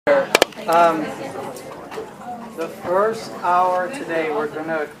Um, the first hour today, we're going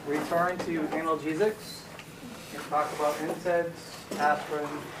to return to Analgesics and talk about NSAIDs, aspirin,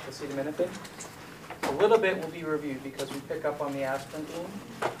 acetaminophen. A little bit will be reviewed because we pick up on the aspirin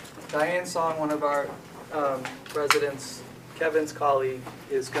theme. Diane Song, one of our residents, Kevin's colleague,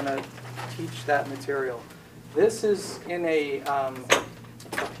 is going to teach that material. This is in a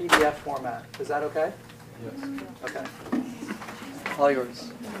PDF format. Is that okay? Yes. Okay. All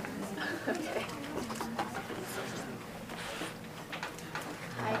yours. Okay.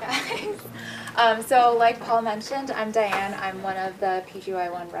 Hi guys. So like Paul mentioned, I'm Diane. I'm one of the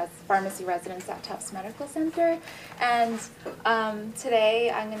PGY1 pharmacy residents at Tufts Medical Center. And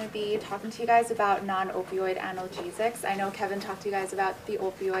today I'm going to be talking to you guys about non-opioid analgesics. I know Kevin talked to you guys about the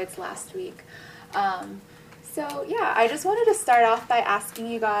opioids last week. So yeah, I just wanted to start off by asking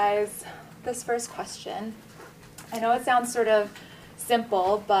you guys this first question. I know it sounds sort of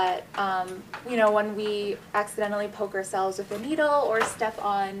simple, but you know, when we accidentally poke ourselves with a needle or step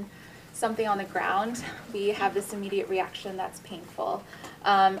on something on the ground, we have this immediate reaction that's painful.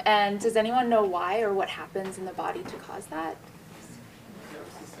 And does anyone know why or what happens in the body to cause that?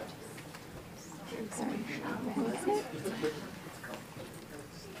 Sorry.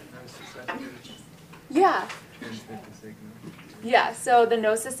 Yeah. Yeah, so the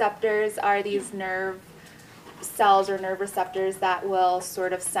nociceptors are these nerve cells or nerve receptors that will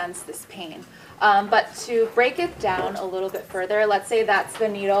sort of sense this pain. But to break it down a little bit further, let's say that's the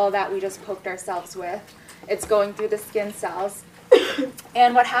needle that we just poked ourselves with. It's going through the skin cells.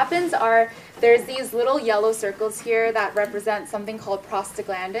 And what happens are there's these little yellow circles here that represent something called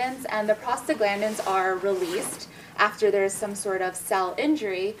prostaglandins, and the prostaglandins are released after there's some sort of cell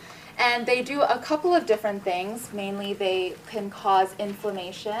injury. And they do a couple of different things. Mainly they can cause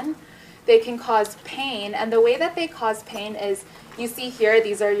inflammation. They can cause pain, and the way that they cause pain is, you see here,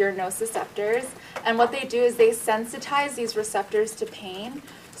 these are your nociceptors, and what they do is they sensitize these receptors to pain,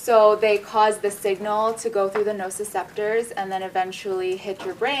 so they cause the signal to go through the nociceptors and then eventually hit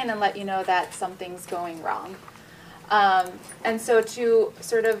your brain and let you know that something's going wrong. And so to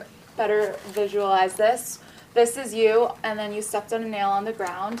sort of better visualize this, this is you, and then you stepped on a nail on the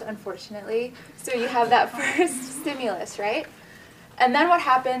ground, unfortunately, so you have that first stimulus, right? And then what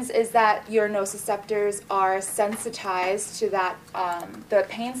happens is that your nociceptors are sensitized to that, the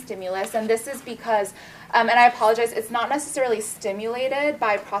pain stimulus, and this is because, and I apologize, it's not necessarily stimulated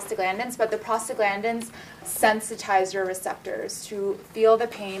by prostaglandins, but the prostaglandins sensitize your receptors to feel the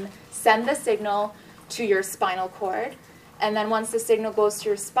pain, send the signal to your spinal cord, and then once the signal goes to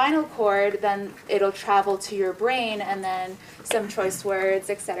your spinal cord, then it'll travel to your brain, and then some choice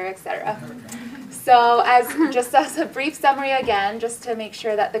words, etc., etc. So just as a brief summary again, just to make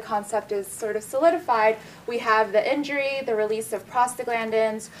sure that the concept is sort of solidified, we have the injury, the release of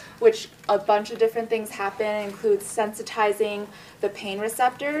prostaglandins, which a bunch of different things happen, includes sensitizing the pain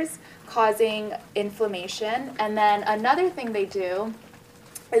receptors, causing inflammation, and then another thing they do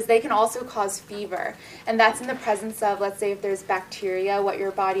is they can also cause fever, and that's in the presence of, let's say if there's bacteria, what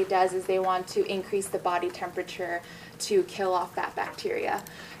your body does is they want to increase the body temperature to kill off that bacteria.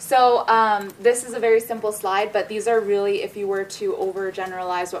 So this is a very simple slide, but these are really, if you were to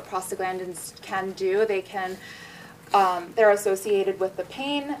overgeneralize what prostaglandins can do, they can, they're associated with the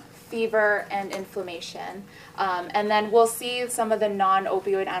pain, fever, and inflammation. And then we'll see some of the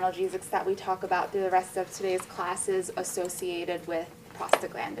non-opioid analgesics that we talk about through the rest of today's classes associated with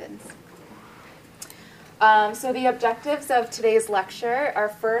prostaglandins. So the objectives of today's lecture are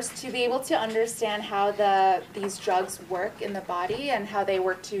first to be able to understand how these drugs work in the body and how they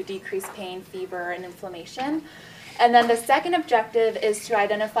work to decrease pain, fever, and inflammation. And then the second objective is to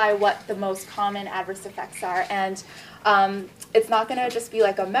identify what the most common adverse effects are. And it's not going to just be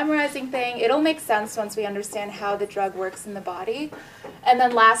like a memorizing thing. It'll make sense once we understand how the drug works in the body. And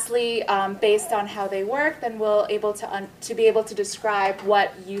then lastly, based on how they work, then we'll be able to describe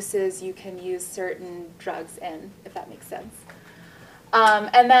what uses you can use certain drugs in, if that makes sense.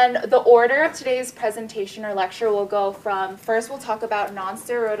 And then the order of today's presentation or lecture will go from, first we'll talk about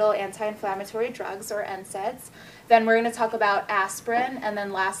non-steroidal anti-inflammatory drugs, or NSAIDs. Then we're going to talk about aspirin, and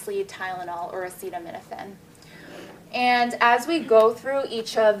then lastly Tylenol or acetaminophen. And as we go through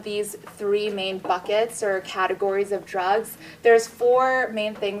each of these three main buckets or categories of drugs, there's four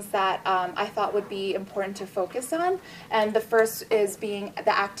main things that I thought would be important to focus on. And the first is being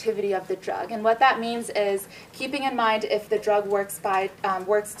the activity of the drug. And what that means is keeping in mind if the drug works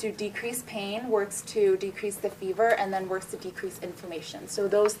to decrease pain, works to decrease the fever, and then works to decrease inflammation. So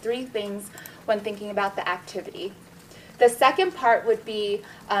those three things when thinking about the activity. The second part would be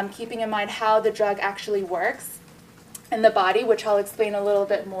keeping in mind how the drug actually works. in the body, which I'll explain a little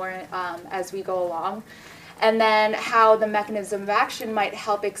bit more as we go along. And then how the mechanism of action might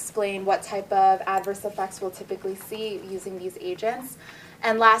help explain what type of adverse effects we'll typically see using these agents.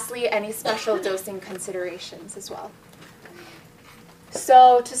 And lastly, any special dosing considerations as well.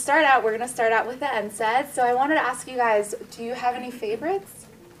 So to start out, we're going to start out with the NSAIDs. So I wanted to ask you guys, do you have any favorites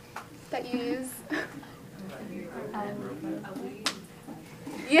that you use?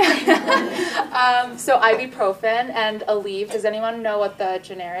 Yeah. So ibuprofen and Aleve. Does anyone know what the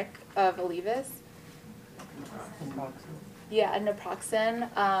generic of Aleve is? Yeah, naproxen.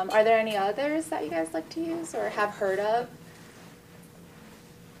 Are there any others that you guys like to use or have heard of?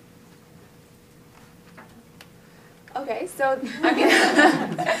 Okay, so I mean,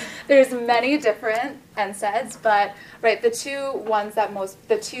 there's many different NSAIDs, but right, the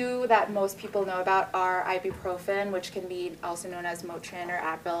two that most people know about are ibuprofen, which can be also known as Motrin or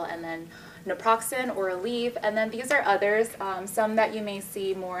Advil, and then naproxen or Aleve, and then these are others, some that you may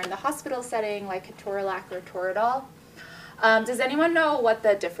see more in the hospital setting, like ketorolac or Toradol. Does anyone know what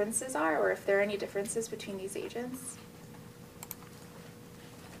the differences are, or if there are any differences between these agents?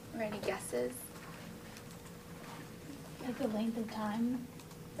 Or any guesses? Like the length of time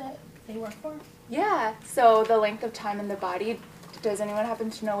that they work for? Yeah, so the length of time in the body. Does anyone happen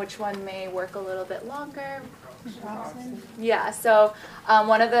to know which one may work a little bit longer? Naproxen. Yeah, so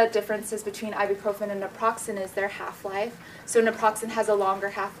one of the differences between ibuprofen and naproxen is their half-life. So naproxen has a longer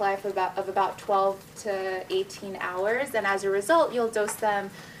half-life of about 12 to 18 hours, and as a result, you'll dose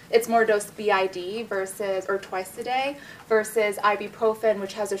them. It's more dosed BID or twice a day versus ibuprofen,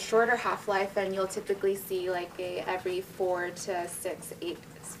 which has a shorter half-life, and you'll typically see like every 4 to 6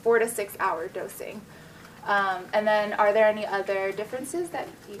 hour dosing. And then are there any other differences that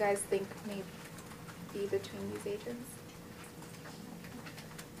you guys think may be between these agents?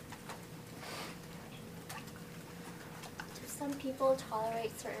 Do some people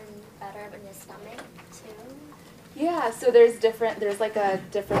tolerate certain better in the stomach too? Yeah, so there's like a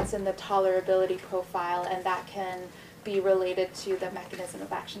difference in the tolerability profile, and that can be related to the mechanism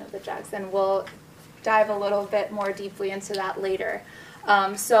of action of the drugs, and we'll dive a little bit more deeply into that later.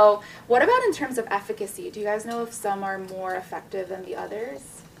 So what about in terms of efficacy? Do you guys know if some are more effective than the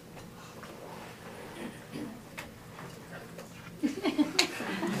others?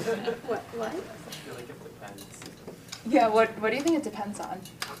 What? I feel like it depends. Yeah, what do you think it depends on?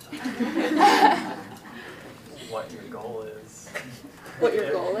 What your goal is. What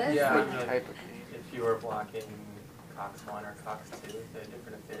your goal is? Yeah, What I mean, type of pain? if you were blocking COX-1 or COX-2, if they had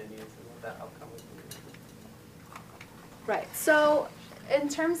different affinities, and what that outcome would be. Right. So in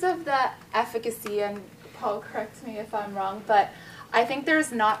terms of the efficacy, and Paul, correct me if I'm wrong, but I think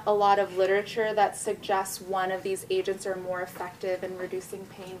there's not a lot of literature that suggests one of these agents are more effective in reducing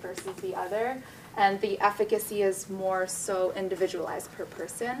pain versus the other. And the efficacy is more so individualized per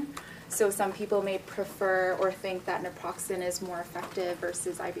person. So some people may prefer or think that naproxen is more effective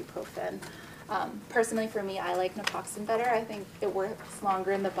versus ibuprofen. Personally, for me, I like naproxen better. I think it works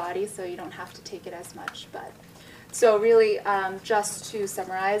longer in the body, so you don't have to take it as much. But so really, just to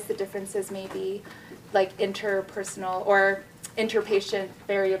summarize, the differences may be like interpersonal or interpatient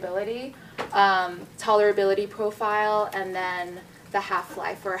variability, tolerability profile, and then the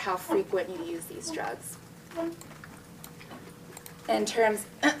half-life or how frequent you use these drugs. In terms,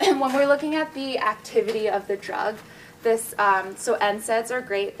 when we're looking at the activity of the drug, so NSAIDs are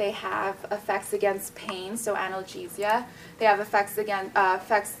great. They have effects against pain, so analgesia. They have effects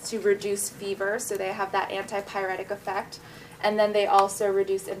to reduce fever, so they have that antipyretic effect. And then they also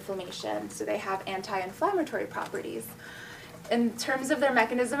reduce inflammation, so they have anti-inflammatory properties. In terms of their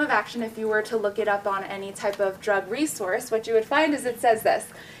mechanism of action, if you were to look it up on any type of drug resource, what you would find is it says this: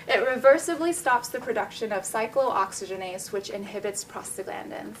 it reversibly stops the production of cyclooxygenase, which inhibits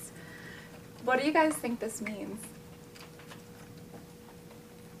prostaglandins. What do you guys think this means?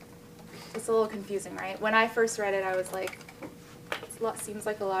 It's a little confusing, right? When I first read it, I was like, it seems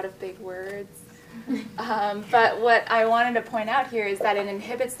like a lot of big words. But what I wanted to point out here is that it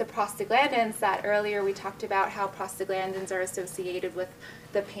inhibits the prostaglandins that earlier we talked about how prostaglandins are associated with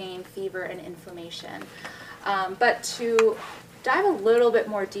the pain, fever, and inflammation. But to dive a little bit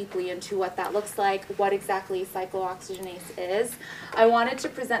more deeply into what that looks like, what exactly cyclooxygenase is, I wanted to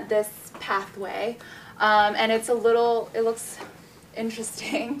present this pathway, and it looks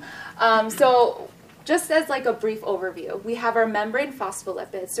interesting. So just as like a brief overview, we have our membrane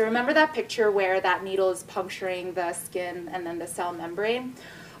phospholipids. So remember that picture where that needle is puncturing the skin and then the cell membrane?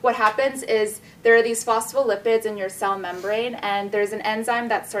 What happens is there are these phospholipids in your cell membrane, and there's an enzyme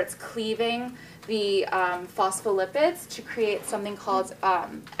that starts cleaving the phospholipids to create something called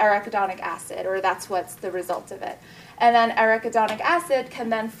arachidonic acid, or that's what's the result of it. And then arachidonic acid can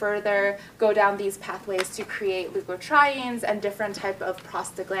then further go down these pathways to create leukotrienes and different type of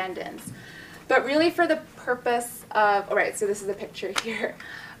prostaglandins. But really for the purpose of, all right, so this is a picture here.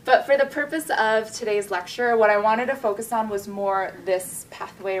 But for the purpose of today's lecture, what I wanted to focus on was more this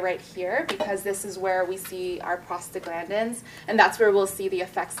pathway right here, because this is where we see our prostaglandins, and that's where we'll see the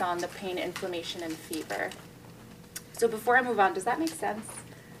effects on the pain, inflammation, and fever. So before I move on, does that make sense?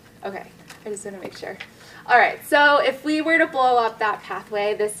 Okay, I just want to make sure. All right, so if we were to blow up that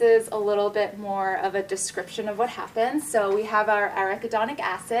pathway, this is a little bit more of a description of what happens. So we have our arachidonic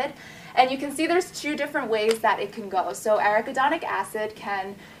acid, and you can see there's two different ways that it can go. So arachidonic acid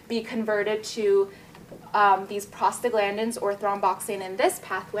can be converted to these prostaglandins or thromboxane in this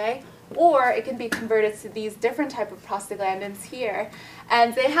pathway, or it can be converted to these different type of prostaglandins here,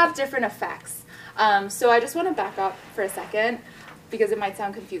 and they have different effects. So I just want to back up for a second, because it might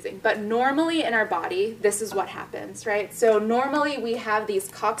sound confusing. But normally in our body, this is what happens, right? So normally we have these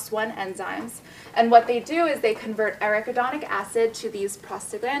COX-1 enzymes, and what they do is they convert arachidonic acid to these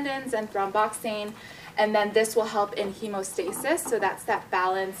prostaglandins and thromboxane, and then this will help in hemostasis, so that's that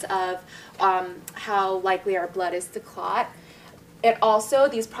balance of how likely our blood is to clot. It also,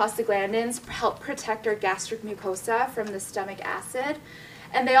 these prostaglandins help protect our gastric mucosa from the stomach acid,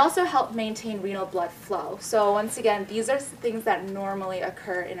 and they also help maintain renal blood flow. So once again, these are things that normally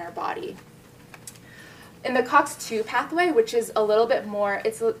occur in our body. In the COX-2 pathway, which is a little bit more,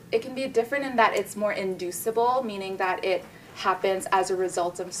 it can be different in that it's more inducible, meaning that it happens as a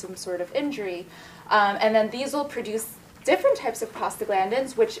result of some sort of injury. And then these will produce different types of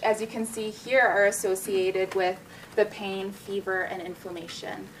prostaglandins, which, as you can see here, are associated with the pain, fever, and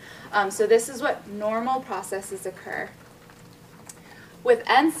inflammation. So this is what normal processes occur. With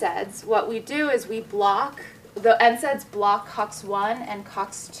NSAIDs, what we do is the NSAIDs block COX-1 and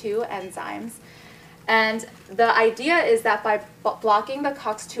COX-2 enzymes. And the idea is that by blocking the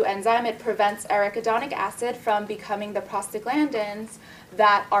COX-2 enzyme, it prevents arachidonic acid from becoming the prostaglandins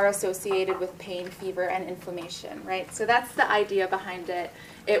that are associated with pain, fever, and inflammation, right? So that's the idea behind it.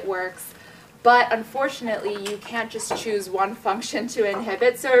 It works. But unfortunately, you can't just choose one function to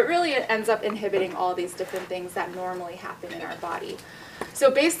inhibit, so it really ends up inhibiting all these different things that normally happen in our body.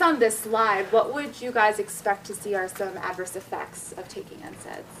 So based on this slide, what would you guys expect to see are some adverse effects of taking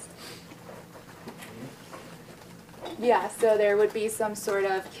NSAIDs? Yeah, so there would be some sort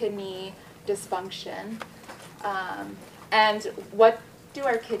of kidney dysfunction. And what do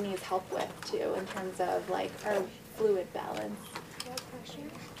our kidneys help with, too, in terms of, like, our fluid balance? Blood pressure.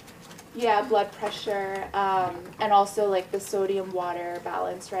 Yeah, blood pressure, and also, like, the sodium-water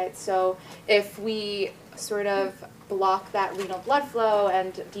balance, right? So if we sort of block that renal blood flow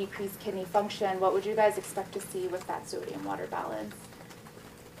and decrease kidney function, what would you guys expect to see with that sodium-water balance?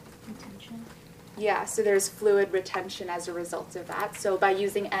 Retention. Yeah, so there's fluid retention as a result of that. So by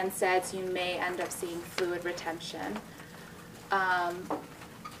using NSAIDs, you may end up seeing fluid retention.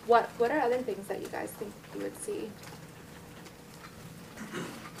 What are other things that you guys think you would see?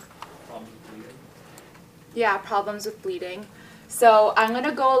 Problems with bleeding. Yeah, problems with bleeding. So I'm going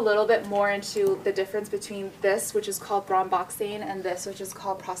to go a little bit more into the difference between this, which is called thromboxane, and this, which is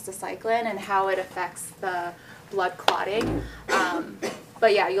called prostacyclin, and how it affects the blood clotting.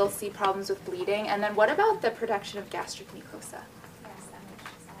 But yeah, you'll see problems with bleeding. And then what about the production of gastric mucosa? Yes, that makes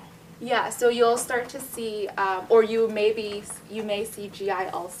sense. Yeah, so you'll start to see, or you may see GI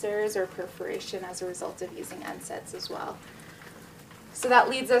ulcers or perforation as a result of using NSAIDs as well. So that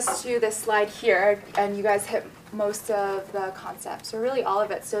leads us to this slide here, and you guys hit most of the concepts, or really all of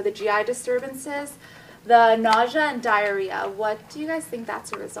it. So the GI disturbances, the nausea and diarrhea, what do you guys think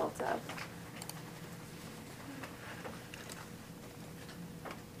that's a result of?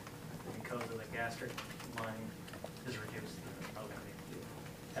 Because of the gastric lining is reduced, probably make you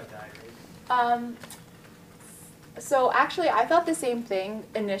have diarrhea. So actually, I thought the same thing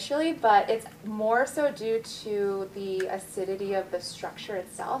initially, but it's more so due to the acidity of the structure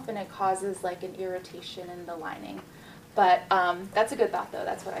itself, and it causes like an irritation in the lining. But that's a good thought, though.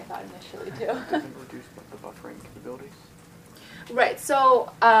 That's what I thought initially, too. Doesn't reduce the buffering capabilities? Right.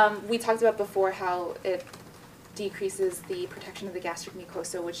 So we talked about before how it decreases the protection of the gastric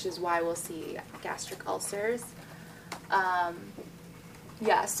mucosa, which is why we'll see gastric ulcers.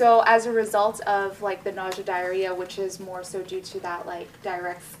 Yeah, so as a result of like the nausea, diarrhea, which is more so due to that like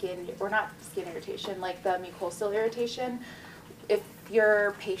direct skin, or not skin irritation, like the mucosal irritation, if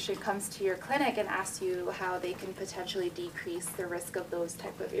your patient comes to your clinic and asks you how they can potentially decrease the risk of those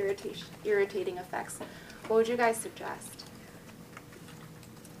type of irritating effects, what would you guys suggest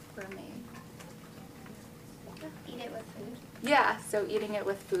for me? Eat it with food. Yeah, so eating it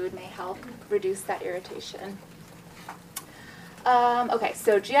with food may help reduce that irritation. Okay,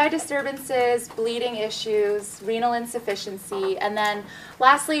 so GI disturbances, bleeding issues, renal insufficiency, and then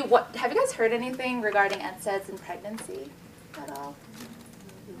lastly, have you guys heard anything regarding NSAIDs in pregnancy at all?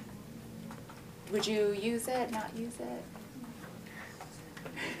 Would you use it, not use it?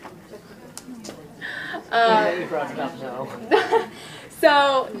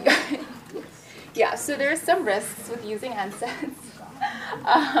 So, yeah, so there's some risks with using NSAIDs.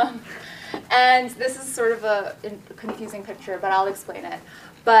 And this is sort of a confusing picture, but I'll explain it.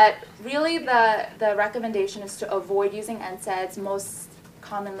 But really the recommendation is to avoid using NSAIDs most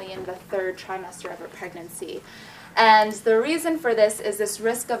commonly in the 3rd trimester of a pregnancy. And the reason for this is this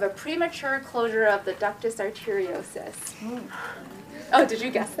risk of a premature closure of the ductus arteriosus. Oh, did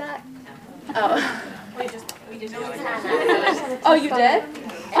you guess that? Oh. We just Oh, you did?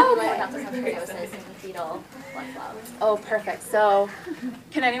 Oh, okay. Fetal blood flow. Oh, perfect. So,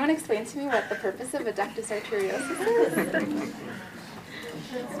 can anyone explain to me what the purpose of a ductus arteriosus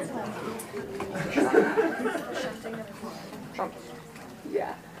is?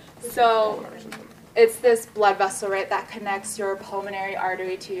 Yeah. So, it's this blood vessel, right, that connects your pulmonary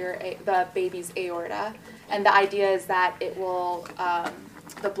artery to the baby's aorta. And the idea is that it will,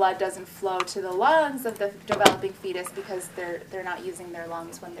 the blood doesn't flow to the lungs of the developing fetus because they're not using their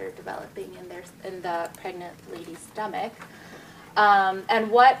lungs when they're developing in the pregnant lady's stomach.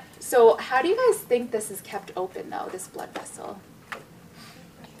 So how do you guys think this is kept open though, this blood vessel?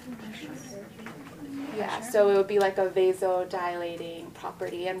 Yeah, so it would be like a vasodilating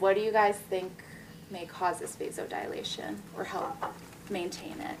property. And what do you guys think may cause this vasodilation or help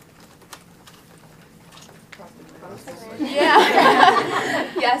maintain it? Yeah.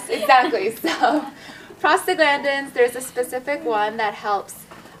 Yes, exactly. So prostaglandins, there's a specific one that helps,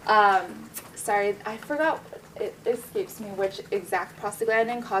 sorry, I forgot, it escapes me which exact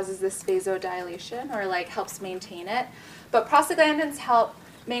prostaglandin causes this vasodilation or like helps maintain it. But prostaglandins help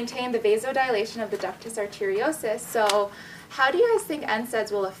maintain the vasodilation of the ductus arteriosus. So how do you guys think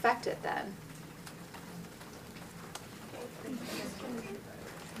NSAIDs will affect it then?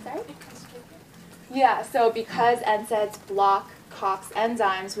 Sorry? Yeah, so because NSAIDs block COX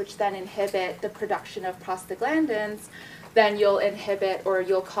enzymes, which then inhibit the production of prostaglandins, then you'll inhibit or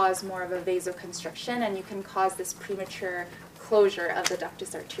you'll cause more of a vasoconstriction and you can cause this premature closure of the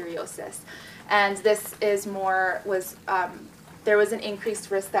ductus arteriosus. And this is there was an increased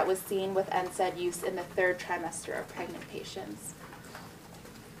risk that was seen with NSAID use in the 3rd trimester of pregnant patients.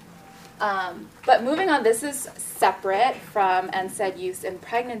 But moving on, this is separate from NSAID use in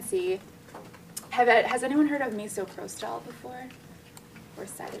pregnancy. Has anyone heard of misoprostol before? Or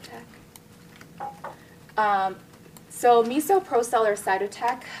Cytotec? So misoprostol or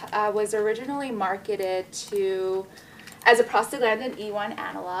Cytotec was originally marketed as a prostaglandin E1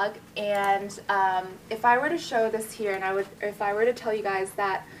 analog. And if I were to show this here, and if I were to tell you guys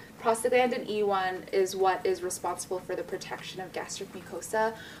that prostaglandin E1 is what is responsible for the protection of gastric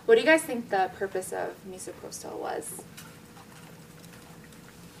mucosa, what do you guys think the purpose of misoprostol was?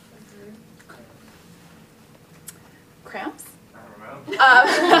 Cramps?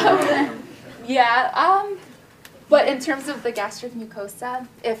 I don't know. But in terms of the gastric mucosa,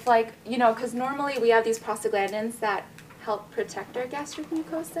 if because normally we have these prostaglandins that help protect our gastric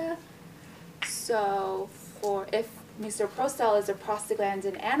mucosa. So if misoprostol is a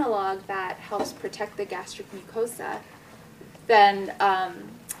prostaglandin analog that helps protect the gastric mucosa, then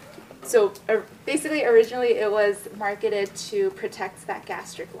basically originally it was marketed to protect that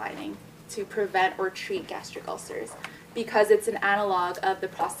gastric lining, to prevent or treat gastric ulcers, because it's an analog of the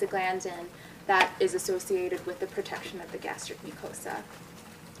prostaglandin that is associated with the protection of the gastric mucosa.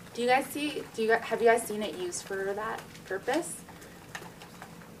 Have you guys seen it used for that purpose?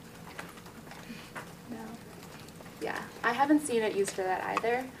 No. Yeah, I haven't seen it used for that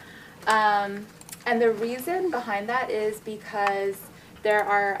either. And the reason behind that is because there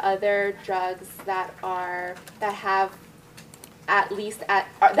are other drugs that are at least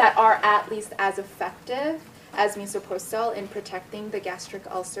as effective as misoprostol in protecting the gastric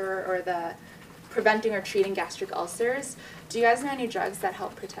ulcer or the preventing or treating gastric ulcers. Do you guys know any drugs that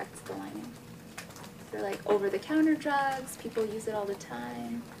help protect the lining? They're like over-the-counter drugs. People use it all the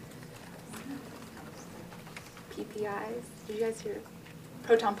time. PPIs. Did you guys hear?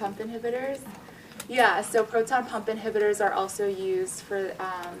 Proton pump inhibitors. Yeah, so proton pump inhibitors are also used for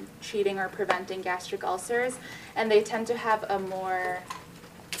treating or preventing gastric ulcers, and they tend to have a more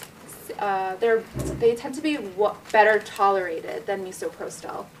they tend to be better tolerated than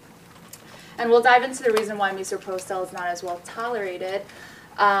misoprostol. And we'll dive into the reason why misoprostol is not as well tolerated.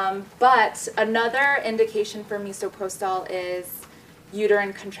 But another indication for misoprostol is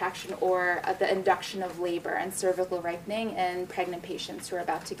uterine contraction or the induction of labor and cervical ripening in pregnant patients who are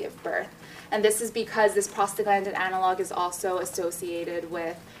about to give birth. And this is because this prostaglandin analog is also associated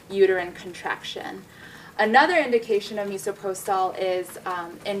with uterine contraction. Another indication of misoprostol is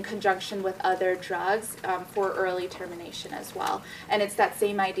in conjunction with other drugs for early termination as well. And it's that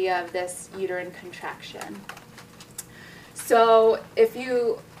same idea of this uterine contraction. So if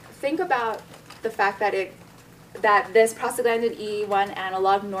you think about the fact that this prostaglandin E1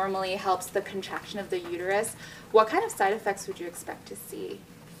 analog normally helps the contraction of the uterus, what kind of side effects would you expect to see?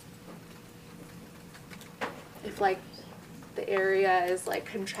 If like the area is like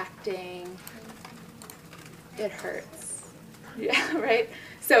contracting, it hurts. Yeah, right?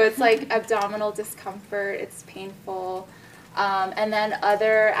 So it's like abdominal discomfort, it's painful. And then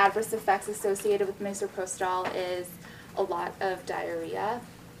other adverse effects associated with misoprostol is a lot of diarrhea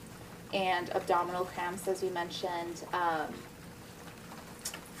and abdominal cramps, as we mentioned,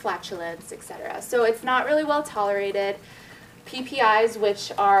 flatulence, etc. So it's not really well tolerated. PPIs,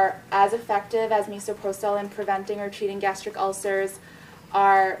 which are as effective as misoprostol in preventing or treating gastric ulcers,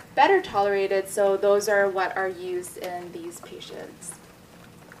 are better tolerated, so those are what are used in these patients.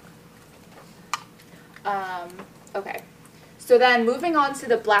 Okay, so then moving on to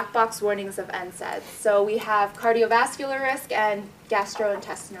the black box warnings of NSAIDs. So we have cardiovascular risk and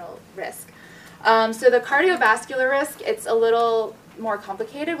gastrointestinal risk. So the cardiovascular risk, it's a little more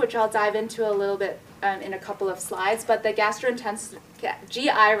complicated, which I'll dive into a little bit in a couple of slides, but the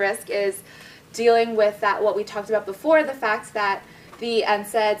GI risk is dealing with that, what we talked about before, the fact that the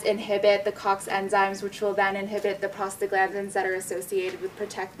NSAIDs inhibit the COX enzymes, which will then inhibit the prostaglandins that are associated with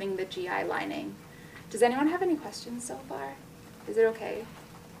protecting the GI lining. Does anyone have any questions so far? Is it okay?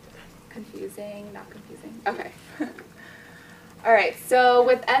 Confusing? Not confusing? Okay. All right, so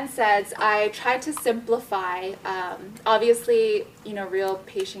with NSAIDs, I tried to simplify. Obviously, you know, real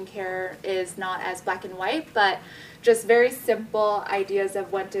patient care is not as black and white, but just very simple ideas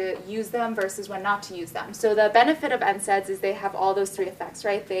of when to use them versus when not to use them. So the benefit of NSAIDs is they have all those three effects,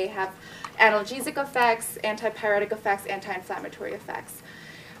 right? They have analgesic effects, antipyretic effects, anti-inflammatory effects.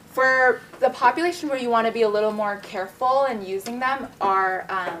 For the population where you want to be a little more careful in using them are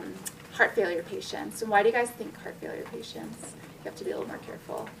heart failure patients. And why do you guys think heart failure patients? You have to be a little more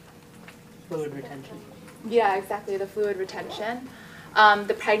careful. Fluid retention. Yeah, exactly, the fluid retention.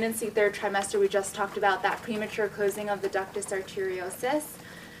 The pregnancy third trimester, we just talked about that premature closing of the ductus arteriosus.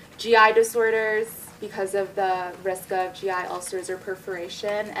 GI disorders because of the risk of GI ulcers or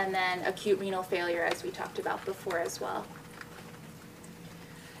perforation, and then acute renal failure, as we talked about before as well.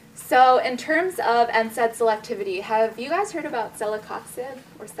 So in terms of NSAID selectivity, have you guys heard about celecoxib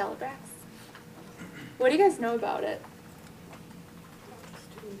or Celebrex? What do you guys know about it?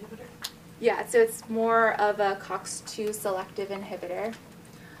 Yeah, so it's more of a COX-2 selective inhibitor.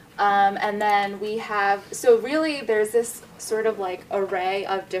 And then we have, so really there's this sort of like array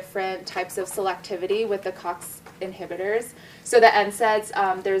of different types of selectivity with the COX inhibitors. So the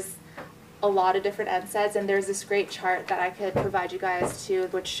NSAIDs, there's a lot of different NSAIDs, and there's this great chart that I could provide you guys too,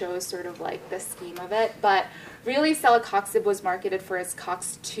 which shows sort of like the scheme of it. But really celecoxib was marketed for its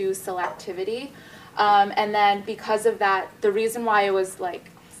COX-2 selectivity. And then because of that, the reason why it was like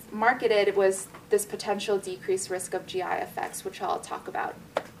marketed was this potential decreased risk of GI effects, which I'll talk about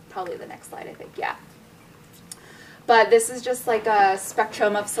probably the next slide, I think, yeah. But this is just like a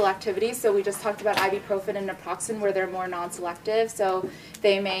spectrum of selectivity. So we just talked about ibuprofen and naproxen where they're more non-selective. So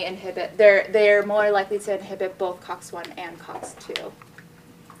they may inhibit, they're more likely to inhibit both COX-1 and COX-2.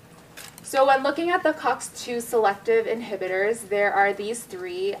 So when looking at the COX-2 selective inhibitors, there are these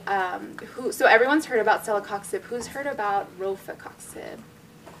three. So everyone's heard about celecoxib. Who's heard about rofecoxib?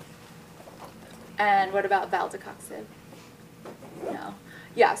 And what about valdecoxib? No.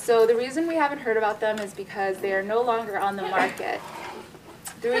 Yeah, so the reason we haven't heard about them is because they are no longer on the market.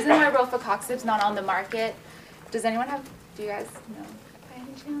 The reason why rofecoxib's not on the market, does anyone have, do you guys know by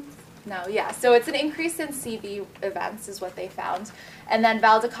any chance? No, yeah, so it's an increase in CV events is what they found. And then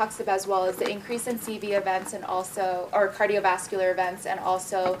valdecoxib as well is the increase in CV events and also, or cardiovascular events, and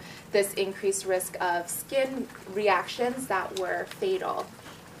also this increased risk of skin reactions that were fatal.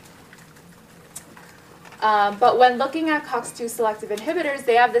 But when looking at COX-2 selective inhibitors,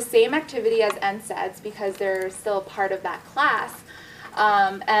 they have the same activity as NSAIDs because they're still part of that class.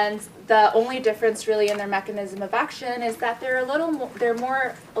 And the only difference really in their mechanism of action is that they're a little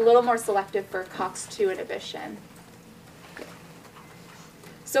more selective for COX-2 inhibition.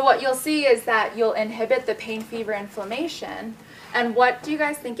 So what you'll see is that you'll inhibit the pain, fever, inflammation. And what do you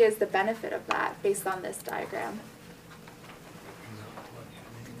guys think is the benefit of that based on this diagram?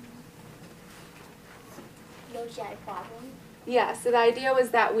 No GI problem. Yeah, so the idea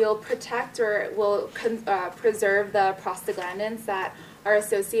was that we'll protect or we'll preserve the prostaglandins that are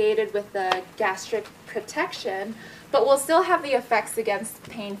associated with the gastric protection, but we'll still have the effects against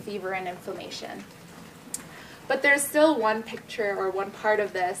pain, fever, and inflammation. But there's still one picture or one part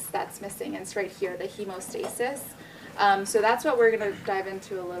of this that's missing, and it's right here, the hemostasis. So that's what we're going to dive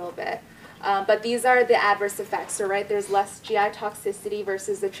into a little bit. But these are the adverse effects. So right, there's less GI toxicity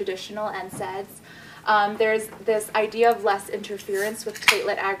versus the traditional NSAIDs. There's this idea of less interference with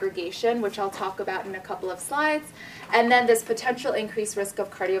platelet aggregation, which I'll talk about in a couple of slides, and then this potential increased risk of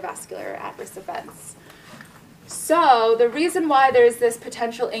cardiovascular adverse events. So the reason why there's this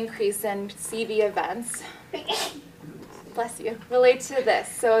potential increase in CV events, bless you, relate to this.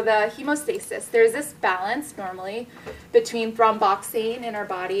 So the hemostasis, there's this balance normally between thromboxane in our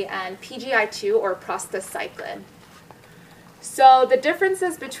body and PGI2 or prostacyclin. So the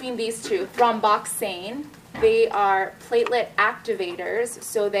differences between these two, thromboxane, they are platelet activators,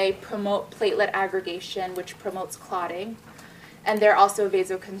 so they promote platelet aggregation, which promotes clotting, and they're also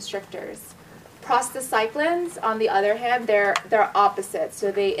vasoconstrictors. Prostacyclins, on the other hand, they're opposite,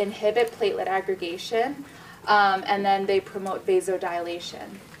 so they inhibit platelet aggregation, and then they promote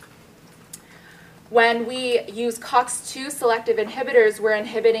vasodilation. When we use COX-2 selective inhibitors, we're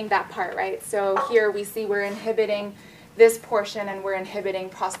inhibiting that part, right? So here we see we're inhibiting this portion and we're inhibiting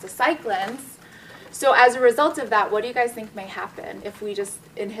prostacyclins. So as a result of that, what do you guys think may happen if we just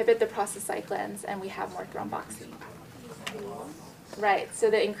inhibit the prostacyclins and we have more thromboxane? Right, so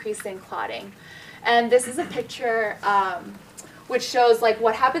the increase in clotting. And this is a picture which shows like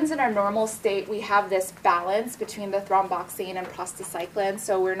what happens in our normal state. We have this balance between the thromboxane and prostacyclin,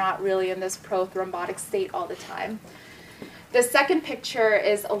 so we're not really in this prothrombotic state all the time. The second picture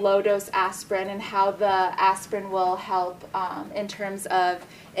is a low-dose aspirin and how the aspirin will help in terms of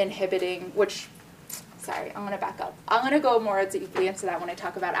inhibiting, sorry, I'm going to back up. I'm going to go more deeply into that when I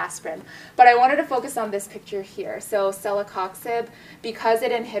talk about aspirin. But I wanted to focus on this picture here. So celecoxib, because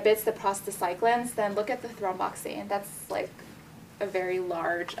it inhibits the prostacyclins, then look at the thromboxane. That's like a very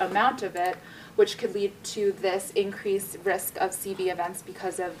large amount of it, which could lead to this increased risk of CV events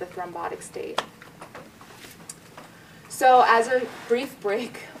because of the thrombotic state. So as a brief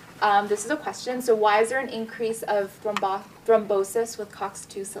break, this is a question. So why is there an increase of thrombosis with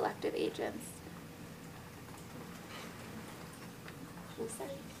COX-2 selective agents?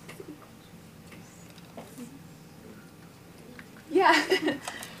 Yeah.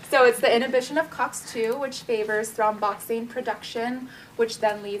 So it's the inhibition of COX-2, which favors thromboxane production, which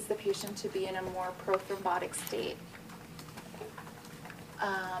then leads the patient to be in a more prothrombotic state.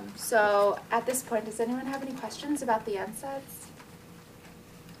 So at this point, does anyone have any questions about the NSAIDs?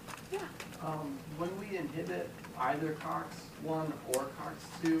 Yeah. When we inhibit either COX-1 or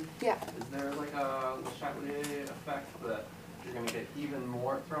COX-2, Yeah. is there like a Le Chatelier effect that you're going to get even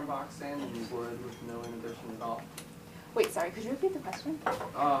more thromboxane than you would with no inhibition at all? Wait, sorry, could you repeat the question?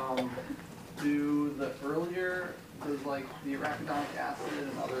 Does like the arachidonic acid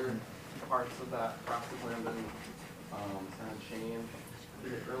and other parts of that prostaglandin kind of change? Do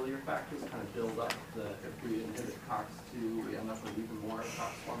the earlier factors kind of build up that if we inhibit COX-2, we end up with even more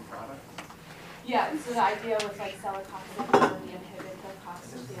COX-1 products? Yeah, so the idea was like celecoxib really inhibit the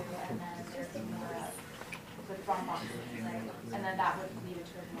COX-2 and then there's more of the thromboxane, right? And then that would lead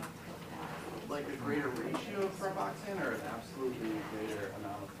to a more like a greater ratio of thromboxane or an absolutely greater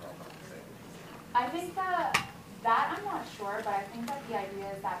amount of thromboxane? I think that I'm not sure, but I think that the idea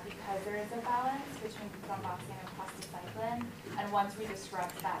is that because there is a balance between thromboxane and prostacyclin, and once we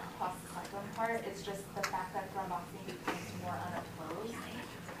disrupt that prostacyclin part, it's just the fact that thromboxane becomes more unopposed.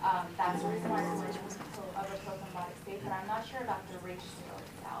 That's the reason why we're in of a prothrombotic state, but I'm not sure about the ratio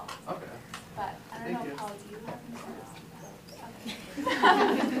itself. Okay. But I don't know, Paul, do you have any sense?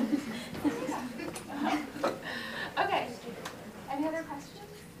 Okay. Any other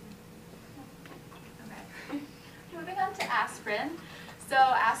questions? Okay. Moving on to aspirin. So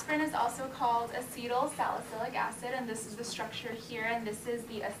aspirin is also called acetyl salicylic acid, and this is the structure here, and this is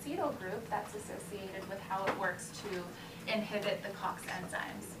the acetyl group that's associated with how it works to inhibit the COX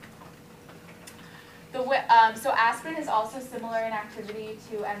enzymes. So aspirin is also similar in activity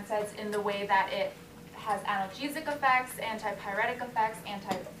to NSAIDs in the way that it has analgesic effects, antipyretic effects,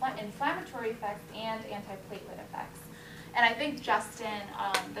 anti-inflammatory effects, and antiplatelet effects. And I think Justin,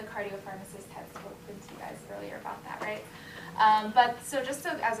 the cardiopharmacist, had spoken to you guys earlier about that, right? But so just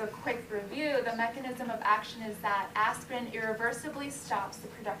as a quick review, the mechanism of action is that aspirin irreversibly stops the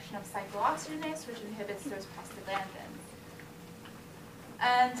production of cyclooxygenase, which inhibits those prostaglandins.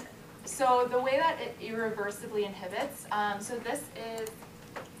 And so the way that it irreversibly inhibits, so this is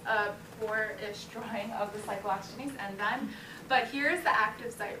a poor-ish drawing of the cyclooxygenase enzyme. But here's the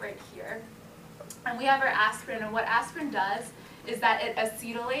active site right here. And we have our aspirin, and what aspirin does is that it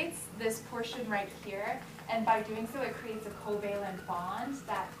acetylates this portion right here, and by doing so it creates a covalent bond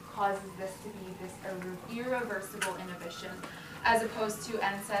that causes this to be this irreversible inhibition, as opposed to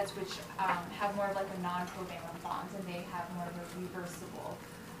NSAIDs, which have more of like a non-covalent bond, and they have more of a reversible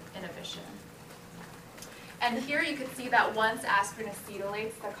inhibition. And here you can see that once aspirin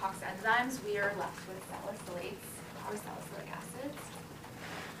acetylates the COX enzymes, we are left with salicylates or salicylic acids.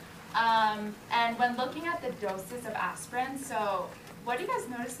 And when looking at the doses of aspirin, so what do you guys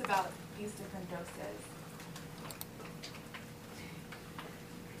notice about these different doses?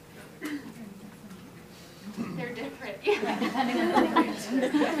 They're different. Yeah.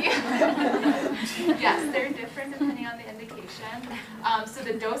 Yes, they're different depending on the indication. So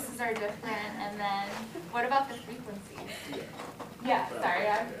the doses are different, and then what about the frequencies? Yeah, sorry.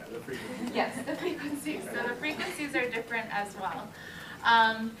 Yes, the frequencies. So the frequencies are different as well.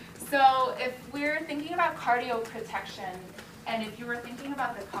 So if we're thinking about cardioprotection, and if you were thinking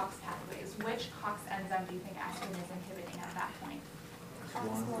about the COX pathways, which COX enzyme do you think aspirin is inhibiting at that point?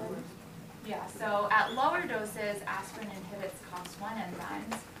 COX-1. Yeah, so at lower doses, aspirin inhibits COX-1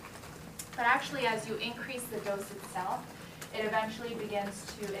 enzymes. But actually, as you increase the dose itself, it eventually begins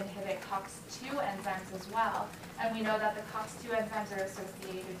to inhibit COX-2 enzymes as well. And we know that the COX-2 enzymes are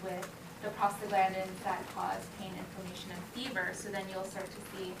associated with the prostaglandins that cause pain, inflammation, and fever. So then you'll start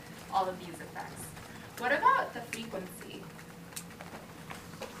to see all of these effects. What about the frequency?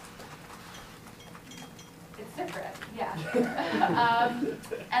 It's different, yeah.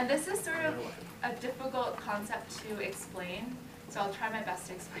 And this is sort of a difficult concept to explain, so I'll try my best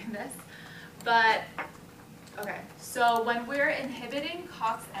to explain this. But, okay, so when we're inhibiting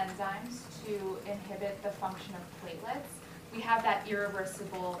COX enzymes to inhibit the function of platelets, we have that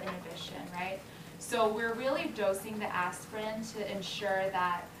irreversible inhibition, right? So we're really dosing the aspirin to ensure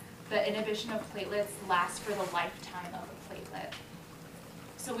that the inhibition of platelets lasts for the lifetime of a platelet.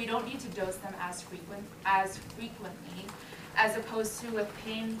 So we don't need to dose them as frequently, as opposed to with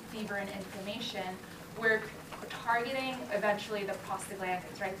pain, fever, and inflammation, we're targeting eventually the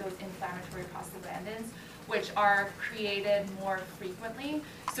prostaglandins, right? Those inflammatory prostaglandins, which are created more frequently.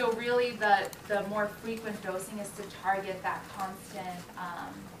 So really the more frequent dosing is to target that constant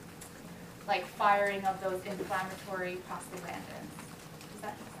like firing of those inflammatory prostaglandins. Does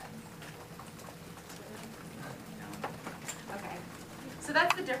that make sense? No? Okay. So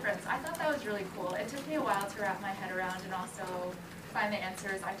that's the difference. I thought that was really cool. It took me a while to wrap my head around and also find the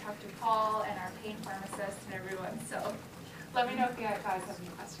answers. I talked to Paul and our pain pharmacist and everyone, so let me know if you guys have any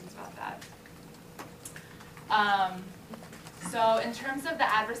questions about that. So in terms of the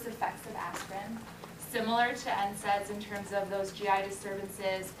adverse effects of aspirin, similar to NSAIDs in terms of those GI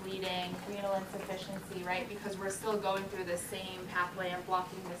disturbances, bleeding, renal insufficiency, right? Because we're still going through the same pathway and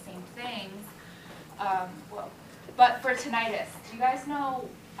blocking the same things. But for tinnitus, do you guys know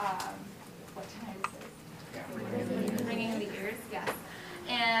what tinnitus is? Ringing in the ears, yes.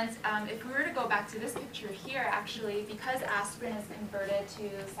 And if we were to go back to this picture here, actually, because aspirin is converted to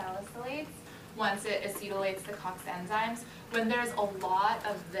salicylates, once it acetylates the COX enzymes, when there's a lot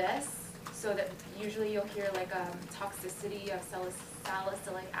of this, so that usually you'll hear like toxicity of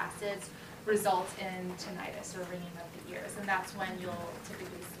salicylic acids results in tinnitus or ringing of the ears, and that's when you'll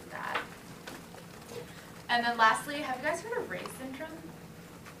typically see that. And then lastly, have you guys heard of Ray's syndrome?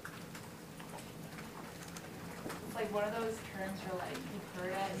 It's like one of those terms you're like, you've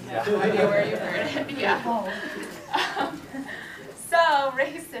heard it, and you have no idea where you've heard it. Yeah. So,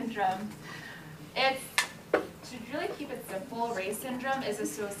 Ray's syndrome. It's, to really keep it simple, Ray's syndrome is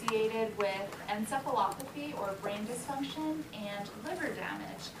associated with encephalopathy or brain dysfunction and liver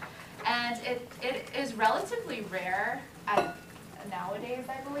damage. And it is relatively rare nowadays,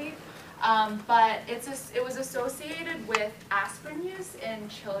 I believe. But it was associated with aspirin use in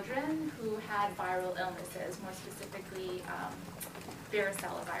children who had viral illnesses, more specifically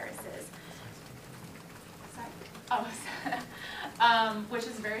varicella viruses. Which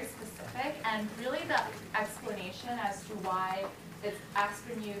is very specific, and really the explanation as to why it's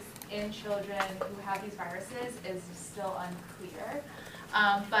aspirin use in children who have these viruses is still unclear.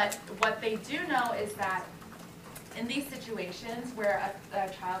 But what they do know is that in these situations where a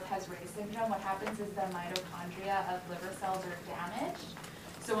child has Ray's syndrome, what happens is the mitochondria of liver cells are damaged.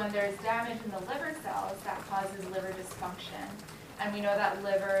 So when there's damage in the liver cells, that causes liver dysfunction. And we know that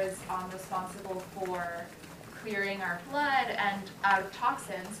liver is responsible for clearing our blood and out of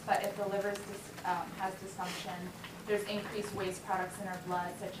toxins, but if the liver has dysfunction, there's increased waste products in our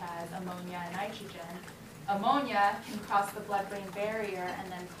blood, such as ammonia and nitrogen. Ammonia can cross the blood-brain barrier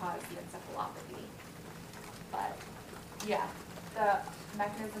and then cause the encephalopathy. But, yeah. the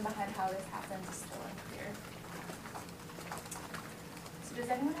mechanism behind how this happens is still unclear. So does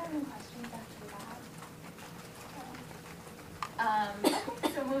anyone have any questions after that?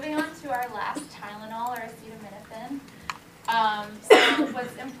 Okay, so moving on to our last Tylenol or acetaminophen. So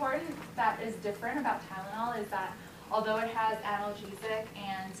what's important that is different about Tylenol is that although it has analgesic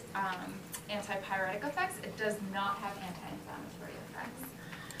and antipyretic effects, it does not have anti-inflammatory effects.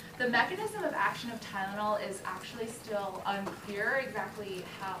 The mechanism of action of Tylenol is actually still unclear exactly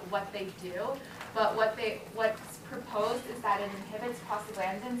what they do, but what's proposed is that it inhibits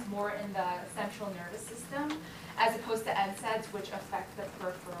prostaglandins more in the central nervous system as opposed to NSAIDs, which affect the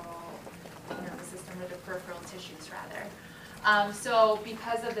peripheral nervous system or the peripheral tissues rather. So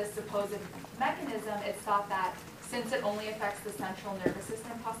because of this supposed mechanism, it's thought that since it only affects the central nervous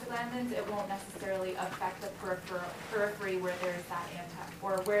system prostaglandins, it won't necessarily affect the periphery where there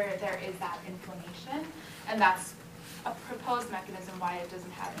is that inflammation, and that's a proposed mechanism why it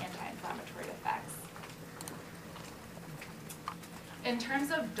doesn't have anti-inflammatory effects. In terms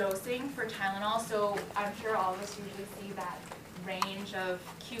of dosing for Tylenol, so I'm sure all of us usually see that range of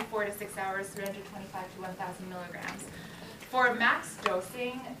Q4 to 6 hours, 325 to 1,000 milligrams. For max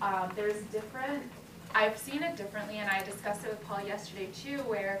dosing, I've seen it differently, and I discussed it with Paul yesterday too,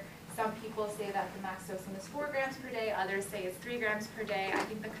 where some people say that the max dosing is 4 grams per day, others say it's 3 grams per day. I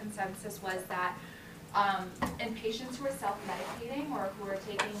think the consensus was that in patients who are self-medicating or who are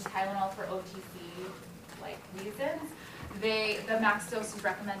taking Tylenol for OTC reasons, the max dose is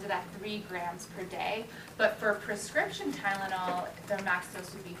recommended at 3 grams per day, but for prescription Tylenol, the max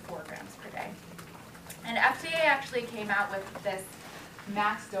dose would be 4 grams per day. And FDA actually came out with this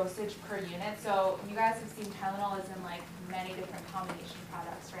max dosage per unit. So you guys have seen Tylenol is in many different combination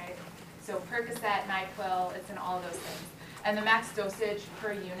products, right? So Percocet, NyQuil, it's in all those things. And the max dosage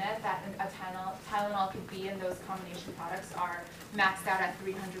per unit that a Tylenol could be in those combination products are maxed out at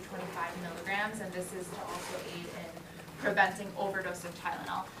 325 milligrams, and this is to also aid in preventing overdose of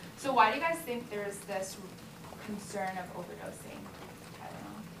Tylenol. So why do you guys think there's this concern of overdosing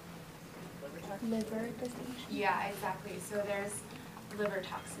Tylenol? Liver disease. Yeah, exactly. So there's liver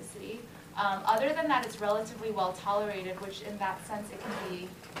toxicity. Other than that, it's relatively well tolerated, which in that sense it can be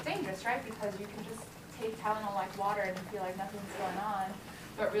dangerous, right? Because you can just take Tylenol like water and feel like nothing's going on,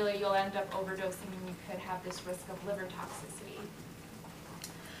 but really you'll end up overdosing and you could have this risk of liver toxicity.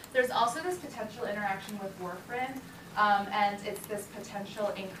 There's also this potential interaction with warfarin, and it's this potential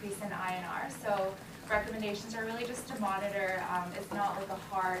increase in INR. So recommendations are really just to monitor. It's not like a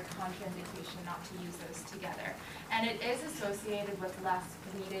hard contraindication not to use those together. And it is associated with less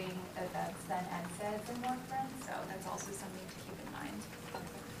bleeding events than NSAIDs and warfarin, so that's also something to keep in mind.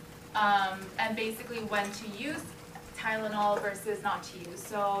 And basically when to use Tylenol versus not to use.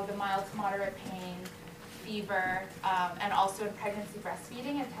 So the mild to moderate pain, fever, and also in pregnancy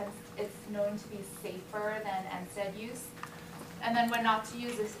breastfeeding, it's known to be safer than NSAID use. And then when not to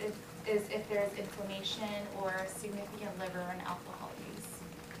use is if there's inflammation or significant liver and alcohol use.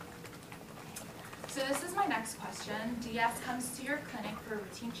 So this is my next question. DS comes to your clinic for a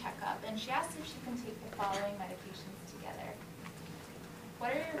routine checkup, and she asks if she can take the following medications together.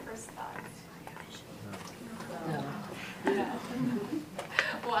 What are your first thoughts? No. No.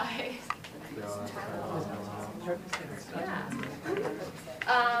 Why?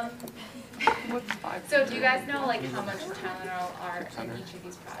 So do you guys know how much Tylenol are in each of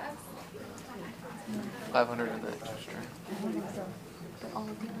these products? 500 in the extra strength.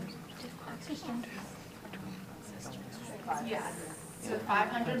 Yes. So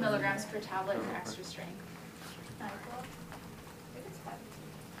 500 milligrams per tablet for extra strength. NyQuil?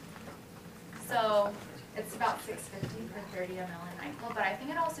 So it's about $6.50 per 30 ml in NyQuil, but I think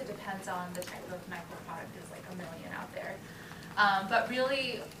it also depends on the type of NyQuil product. There's a million out there. But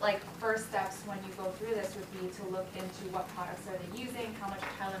really, first steps when you go through this would be to look into what products are they using, how much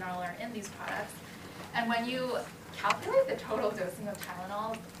Tylenol are in these products. And when you calculate the total dosing of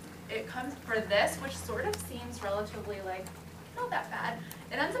Tylenol, it comes for this, which sort of seems relatively not that bad,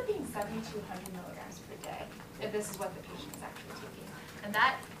 it ends up being 7,200 milligrams per day, if this is what the patient is actually taking. And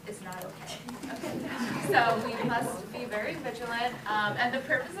that is not okay. So we must be very vigilant. And the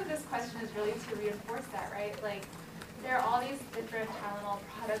purpose of this question is really to reinforce that, right? There are all these different Tylenol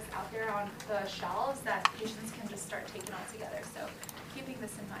products out there on the shelves that patients can just start taking all together. So keeping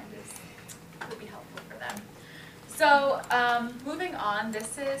this in mind would be helpful for them. So moving on,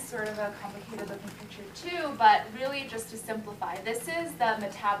 this is sort of a complicated looking picture too, but really just to simplify, this is the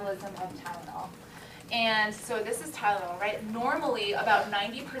metabolism of Tylenol. And so this is Tylenol, right? Normally about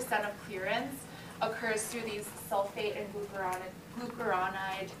 90% of clearance occurs through these sulfate and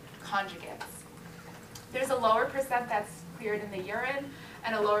glucuronide conjugates. There's a lower percent that's cleared in the urine,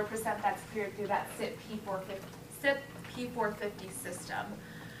 and a lower percent that's cleared through that CYP450 system.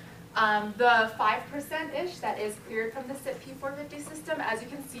 The 5%-ish that is cleared from the CYP450 system, as you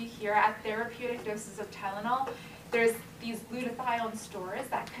can see here at therapeutic doses of Tylenol, there's these glutathione stores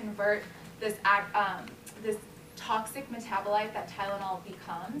that convert this toxic metabolite that Tylenol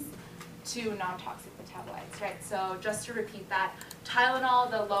becomes to non-toxic metabolites, right? So just to repeat that,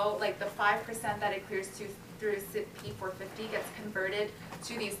 Tylenol, the 5% that it clears through CYP450 gets converted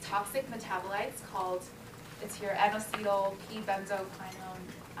to these toxic metabolites called, it's here, N-acetyl P-benzoquinone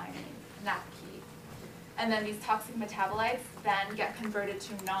NAPK. And then these toxic metabolites then get converted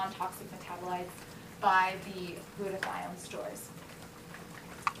to non-toxic metabolites by the glutathione stores.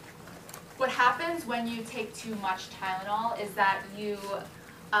 What happens when you take too much Tylenol is that you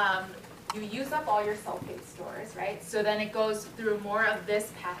use up all your sulfate stores, right? So then it goes through more of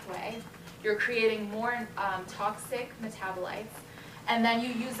this pathway. You're creating more toxic metabolites, and then you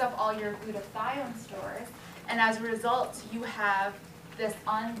use up all your glutathione stores, and as a result, you have this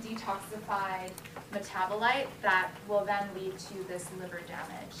undetoxified metabolite that will then lead to this liver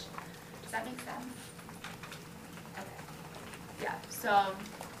damage. Does that make sense? Okay. Yeah, so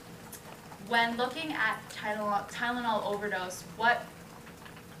when looking at Tylenol overdose, what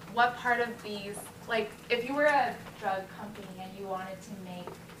part of these, like if you were a drug company and you wanted to make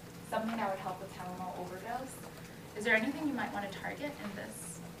something that would help with Tylenol overdose, is there anything you might want to target in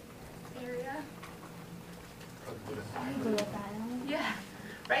this area? Glutathione. Yeah,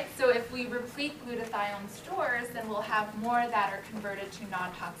 right? So if we replete glutathione stores, then we'll have more that are converted to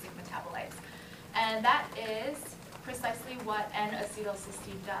non-toxic metabolites. And that is precisely what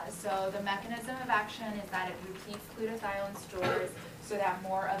N-acetylcysteine does. So the mechanism of action is that it repeats glutathione stores so that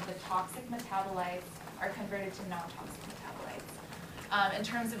more of the toxic metabolites are converted to non-toxic metabolites. In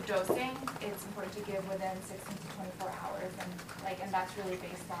terms of dosing, it's important to give within 16 to 24 hours, and that's really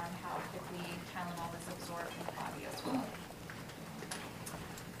based on how quickly Tylenol is absorbed in the body as well.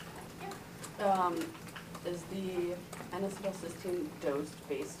 Is the N-acetylcysteine dosed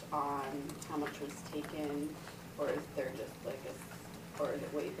based on how much was taken, or is there just like or is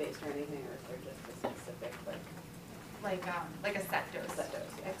it weight based or anything, or is there just a specific Like a set dose. Set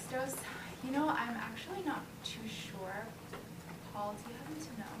dose, yeah. Fixed dose. You know, I'm actually not too sure. Paul, do you happen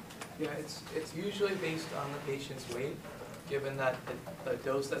to know? Yeah, it's usually based on the patient's weight, given that the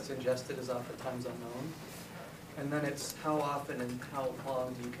dose that's ingested is oftentimes unknown. And then it's how often and how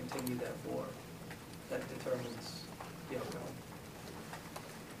long do you continue that for that determines the outcome.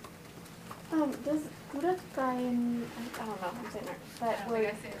 Does glutathione, I don't know if I'm saying it right, I don't but think I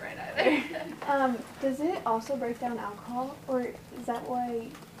say it right either. does it also break down alcohol, or is that why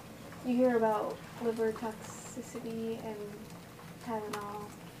you hear about liver toxicity and Tylenol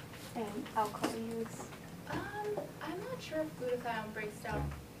and alcohol use? I'm not sure if glutathione breaks down.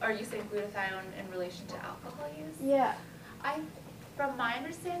 Are you saying glutathione in relation to alcohol use? Yeah. From my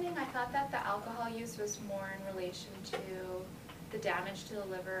understanding, I thought that the alcohol use was more in relation to the damage to the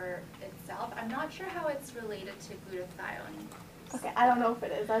liver itself. I'm not sure how it's related to glutathione. Okay, I don't know if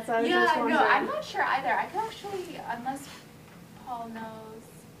it is. That's what I was just wondering. No, I'm not sure either. I could actually, unless Paul knows.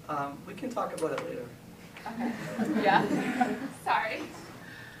 We can talk about it later. Okay. Yeah. Sorry.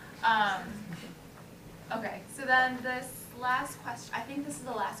 Okay. So then this last question. I think this is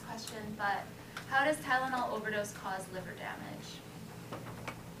the last question, but how does Tylenol overdose cause liver damage?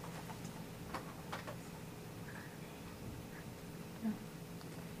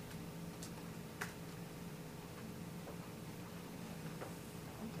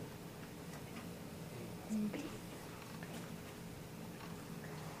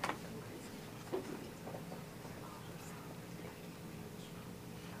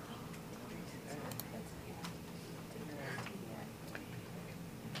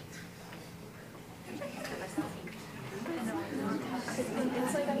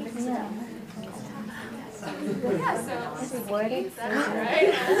 Yeah, so that's right. Exactly.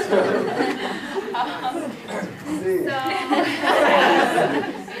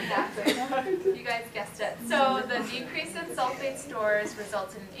 You guys guessed it. So the decrease in sulfate stores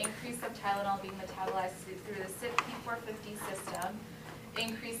results in an increase of Tylenol being metabolized through the CYP450 system,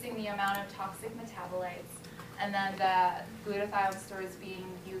 increasing the amount of toxic metabolites, and then the glutathione stores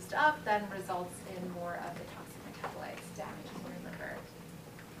being used up then results in more of the toxic metabolites damaging your liver.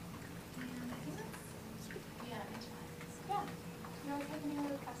 And I think that's the end. Yeah. Do you guys have any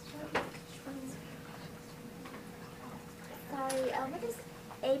other questions? Sorry, what does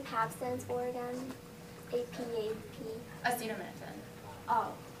APAP stands for again? APAP? Acetaminophen.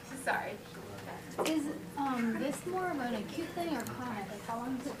 Oh. Sorry. Is this more of an acute thing or chronic? Like how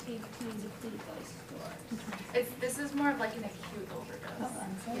long does it take to deplete those stores? This is more of like an acute overdose.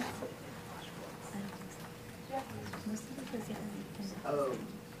 Yeah. Oh.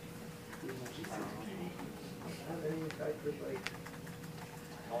 Have any effect with like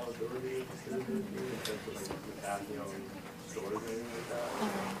tolerability, acidity, in terms of like potassium stores or anything like that?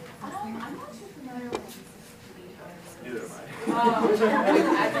 I'm not too familiar with Neither am I.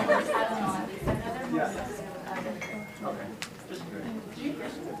 Okay. Just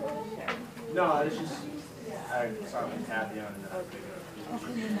curious. No, it's just I saw potassium and then I figured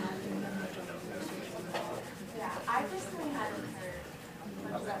Yeah, I personally hadn't heard.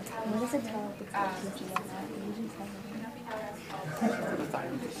 What does it tell if it's like PCS? Usually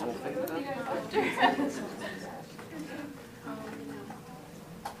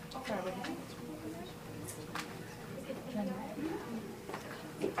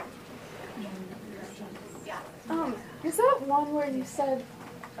Is that one where you said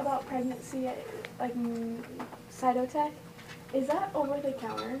about pregnancy, like Cytotec? Is that over the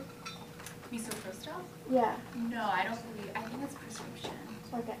counter? Misoprostol? Yeah. No, I don't believe. I think it's prescription.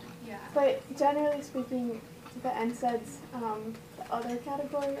 Okay. Yeah. But generally speaking, the NSAIDs, the other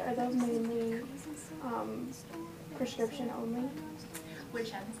category, are those mainly prescription only?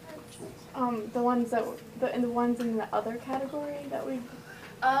 Which NSAIDs? The ones that the ones in the other category that we.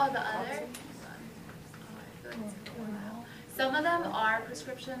 Oh, the other. Some of them are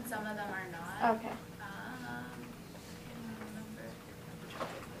prescription, some of them are not. Okay. I can't remember.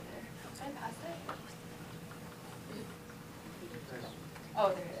 Did I pass it? Oh,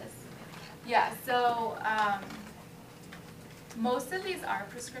 there it is. Yeah, so most of these are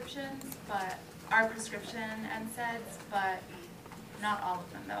prescriptions, but are prescription NSAIDs, but not all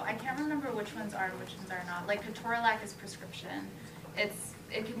of them though. I can't remember which ones are and which ones are not. Like ketorolac is prescription.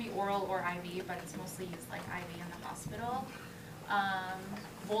 It can be oral or IV, but it's mostly used like IV in the hospital.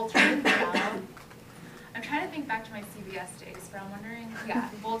 Voltaren gel. I'm trying to think back to my CVS days, but I'm wondering, yeah,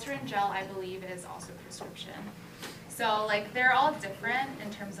 Voltaren gel I believe is also prescription. So like they're all different in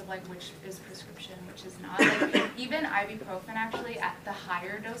terms of like which is prescription, which is not. Like even ibuprofen actually at the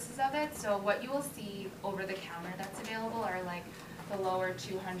higher doses of it. So what you will see over the counter that's available are like the lower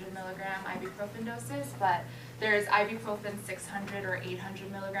 200 milligram ibuprofen doses, but there's ibuprofen 600 or 800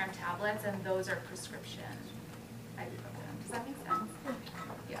 milligram tablets, and those are prescription ibuprofen. Does that make sense?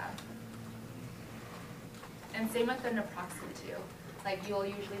 Yeah. And same with the naproxen too. Like you'll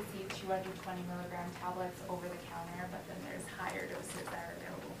usually see 220 milligram tablets over the counter, but then there's higher doses that are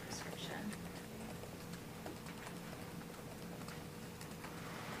available prescription.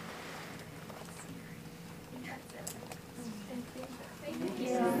 That's it. Thank you.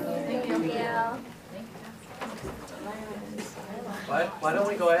 Thank you. Why don't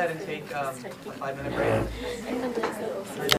we go ahead and take a 5-minute break?